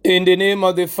In the name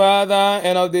of the Father,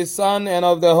 and of the Son, and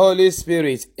of the Holy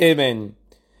Spirit. Amen.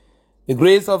 The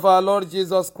grace of our Lord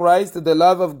Jesus Christ, the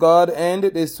love of God, and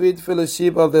the sweet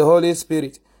fellowship of the Holy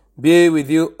Spirit be with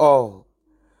you all.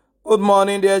 Good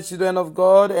morning, dear children of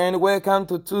God, and welcome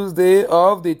to Tuesday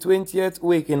of the 20th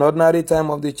week in ordinary time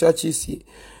of the church's year.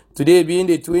 Today being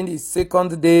the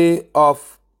 22nd day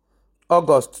of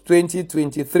August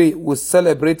 2023, we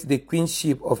celebrate the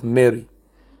Queenship of Mary.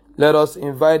 Let us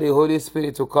invite the Holy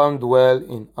Spirit to come dwell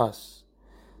in us.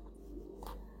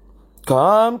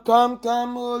 Come, come,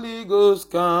 come, Holy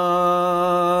Ghost,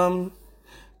 come.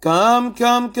 Come,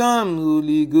 come, come,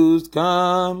 Holy Ghost,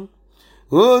 come.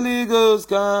 Holy Ghost,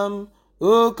 come.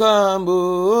 Oh, come,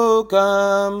 oh,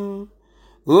 come.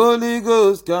 Holy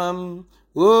Ghost, come.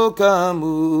 Oh, come,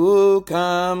 oh,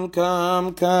 come,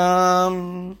 come,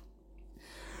 come.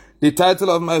 The title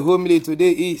of my homily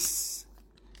today is,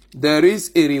 There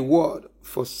is a reward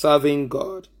for serving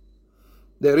God.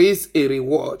 There is a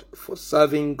reward for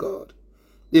serving God.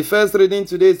 The first reading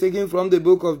today is taken from the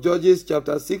book of Judges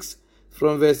chapter 6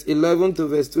 from verse 11 to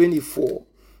verse 24.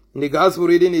 And the gospel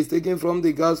reading is taken from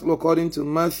the gospel according to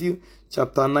Matthew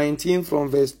chapter 19 from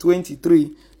verse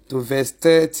 23 to verse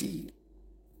 30.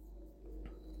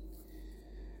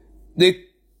 The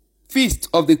feast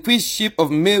of the Queenship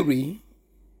of Mary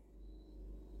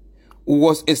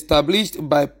was established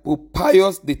by Pope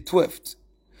Pius XII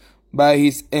by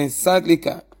his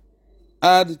encyclical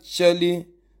Ad Caeli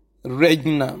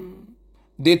Regnam,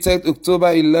 dated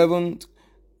October 11,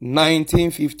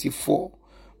 1954.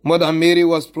 Mother Mary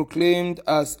was proclaimed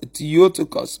as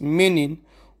Theotokos, meaning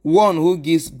one who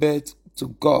gives birth to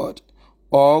God,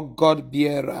 or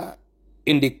God-bearer,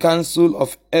 in the Council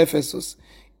of Ephesus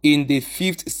in the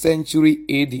 5th century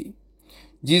AD.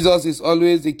 Jesus is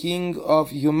always the King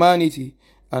of humanity,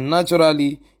 and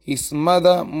naturally, his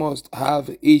mother must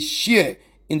have a share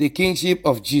in the kingship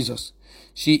of Jesus.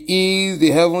 She is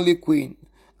the heavenly queen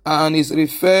and is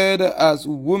referred as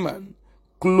woman,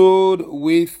 clothed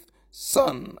with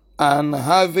sun and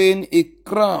having a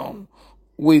crown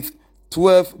with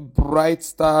 12 bright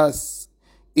stars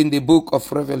in the book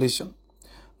of Revelation.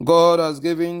 God has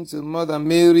given to Mother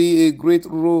Mary a great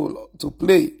role to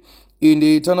play in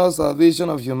the eternal salvation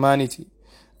of humanity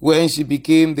when she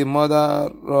became the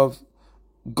mother of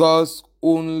God's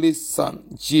only Son,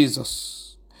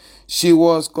 Jesus. She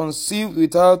was conceived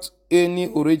without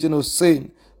any original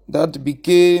sin that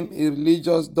became a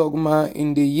religious dogma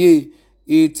in the year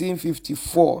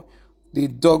 1854, the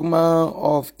dogma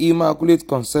of Immaculate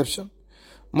Conception.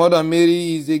 Mother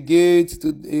Mary is the gate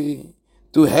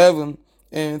to heaven,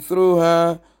 and through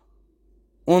her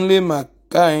only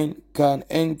mankind can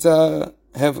enter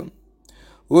heaven.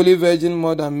 Holy Virgin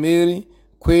Mother Mary,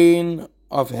 Queen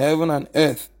of heaven and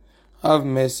earth, have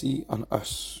mercy on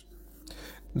us.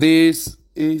 This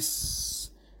is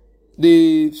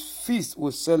the feast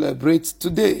we celebrate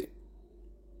today,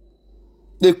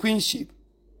 the Queenship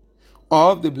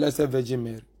of the Blessed Virgin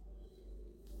Mary.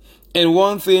 And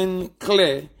one thing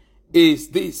clear is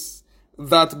this,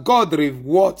 that God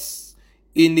rewards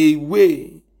in a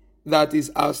way that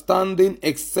is outstanding,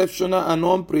 exceptional, and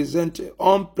unprecedented,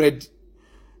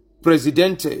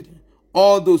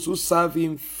 all those who serve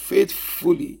him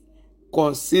faithfully,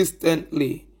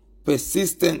 consistently,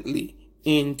 persistently,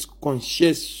 and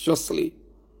conscientiously.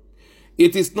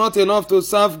 It is not enough to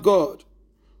serve God.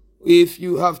 If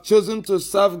you have chosen to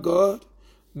serve God,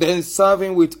 then serve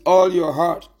him with all your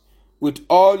heart, with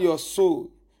all your soul,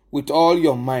 with all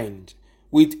your mind,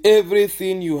 with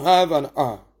everything you have and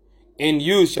are, and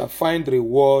you shall find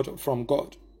reward from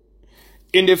God.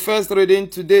 In the first reading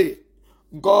today,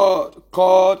 God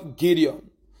called Gideon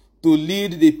to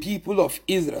lead the people of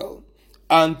Israel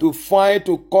and to fight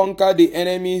to conquer the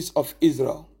enemies of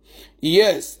Israel.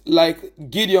 Yes, like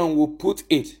Gideon will put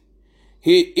it,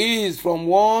 he is from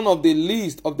one of the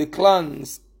least of the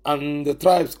clans and the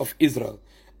tribes of Israel.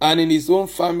 And in his own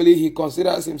family, he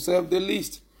considers himself the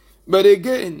least. But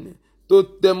again,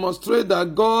 to demonstrate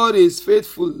that God is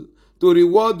faithful to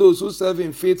reward those who serve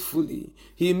him faithfully,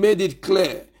 he made it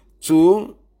clear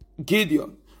to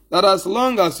Gideon that as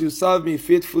long as you serve me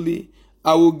faithfully,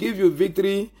 I will give you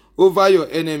victory over your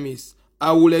enemies.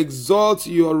 I will exalt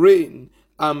your reign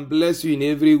and bless you in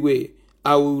every way.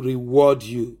 I will reward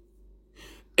you.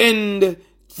 And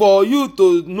for you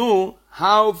to know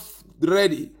how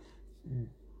ready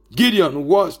Gideon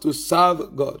was to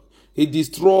serve God, he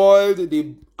destroyed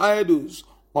the idols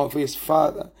of his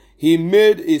father. He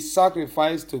made a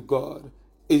sacrifice to God,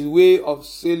 a way of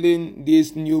sealing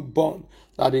this new bond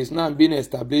that is now being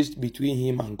established between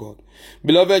him and God.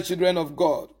 Beloved children of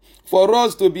God, for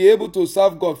us to be able to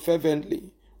serve God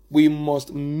fervently, we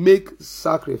must make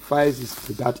sacrifices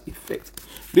to that effect.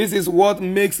 This is what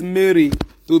makes Mary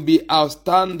to be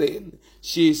outstanding.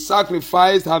 She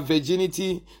sacrificed her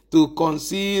virginity to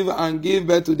conceive and give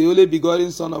birth to the only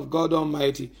begotten Son of God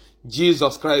Almighty,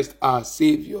 Jesus Christ, our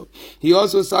Savior. He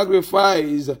also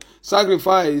sacrificed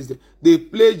the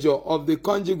pleasure of the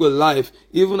conjugal life,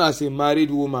 even as a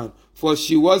married woman. For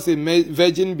she was a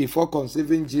virgin before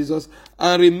conceiving Jesus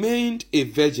and remained a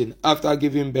virgin after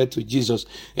giving birth to Jesus.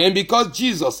 And because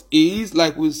Jesus is,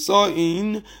 like we saw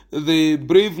in the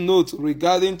brief note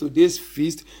regarding today's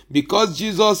feast, because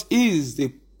Jesus is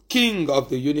the King of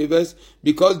the universe,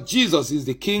 because Jesus is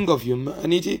the King of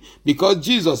humanity, because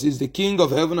Jesus is the King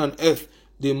of heaven and earth,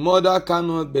 the mother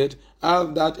cannot but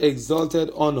have that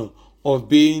exalted honor of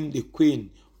being the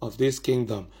Queen of this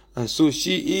kingdom. And so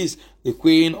she is the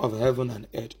Queen of heaven and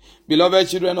earth. Beloved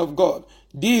children of God,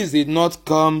 this did not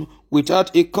come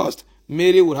without a cost.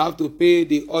 Mary would have to pay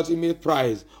the ultimate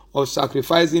price of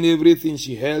sacrificing everything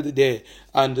she held dear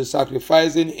and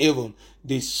sacrificing even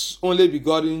the only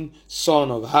begotten Son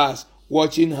of hers,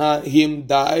 watching him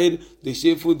die the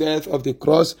shameful death of the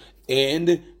cross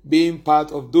and being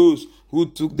part of those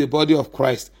who took the body of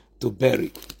Christ to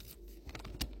bury.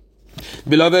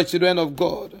 Beloved children of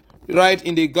God, right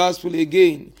in the gospel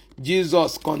again,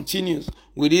 Jesus continues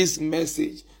with his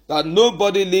message that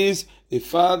nobody leaves a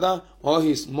father or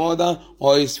his mother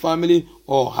or his family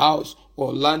or house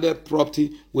or landed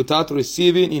property without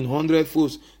receiving in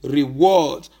hundredfolds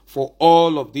rewards for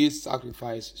all of these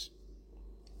sacrifices.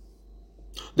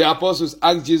 The apostles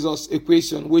asked Jesus a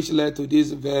question which led to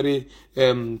this very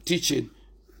teaching.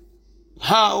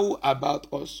 How about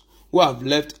us who have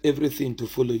left everything to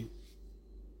follow you?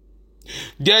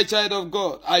 Dear child of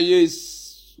God, are you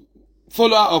a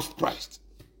follower of Christ?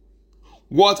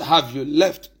 What have you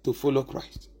left to follow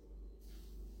Christ?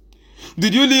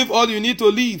 Did you leave all you need to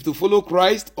leave to follow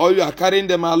Christ, or you are carrying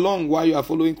them along while you are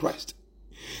following Christ?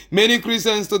 Many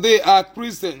Christians today are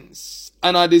Christians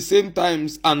and at the same time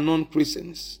are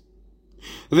non-Christians.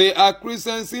 They are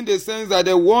Christians in the sense that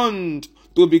they want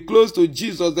to be close to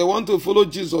Jesus. They want to follow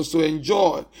Jesus, to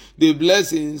enjoy the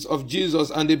blessings of Jesus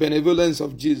and the benevolence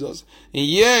of Jesus. And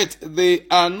yet they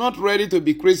are not ready to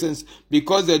be Christians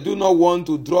because they do not want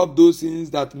to drop those things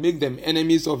that make them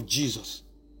enemies of Jesus.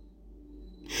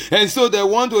 And so they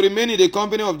want to remain in the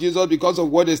company of Jesus because of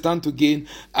what they stand to gain,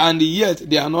 and yet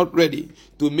they are not ready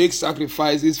to make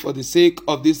sacrifices for the sake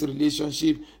of this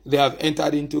relationship they have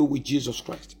entered into with Jesus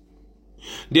Christ.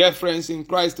 Dear friends in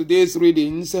Christ, today's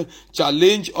readings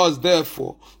challenge us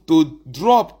therefore to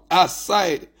drop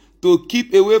aside, to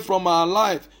keep away from our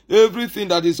life everything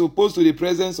that is opposed to the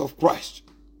presence of Christ.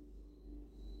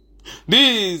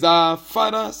 These are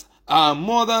fathers, our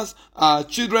mothers, our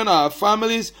children, our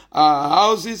families, our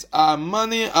houses, our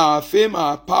money, our fame,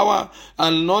 our power,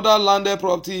 and other landed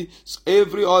property,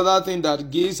 every other thing that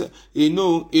gives,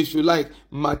 if you like,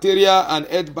 material and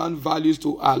earthbound values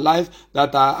to our life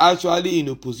that are actually in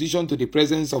opposition to the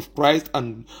presence of Christ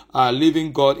and our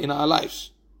living God in our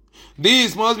lives.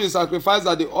 These must be sacrificed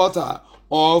at the altar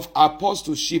of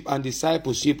apostleship and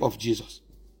discipleship of Jesus.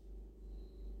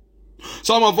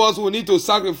 Some of us will need to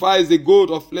sacrifice the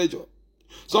gold of pleasure.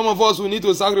 Some of us will need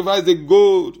to sacrifice the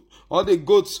gold or the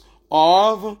goats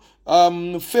of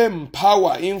fame,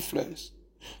 power, influence.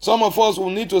 Some of us will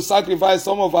need to sacrifice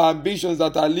some of our ambitions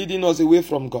that are leading us away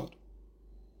from God.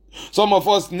 Some of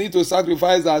us need to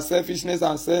sacrifice our selfishness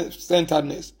and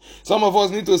self-centeredness. Some of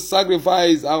us need to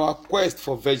sacrifice our quest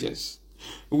for vengeance.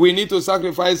 We need to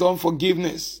sacrifice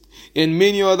unforgiveness and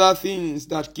many other things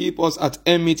that keep us at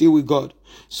enmity with God,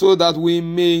 so that we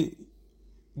may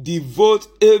devote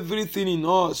everything in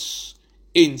us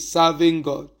in serving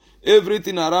God,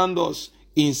 everything around us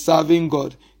in serving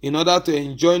God, in order to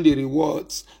enjoy the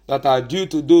rewards that are due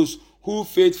to those who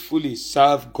faithfully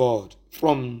serve God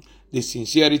from the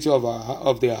sincerity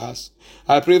of their hearts.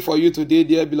 I pray for you today,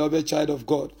 dear beloved child of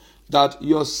God, that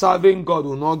your serving God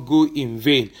will not go in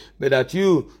vain, but that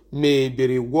you may be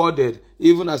rewarded,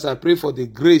 even as I pray for the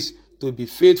grace to be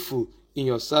faithful in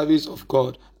your service of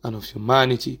God and of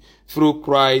humanity, through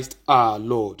Christ our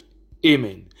Lord.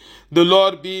 Amen. The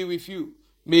Lord be with you.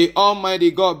 May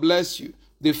Almighty God bless you,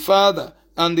 the Father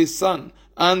and the Son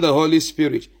and the Holy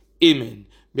Spirit. Amen.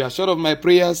 Be assured of my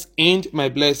prayers and my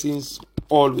blessings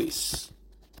always.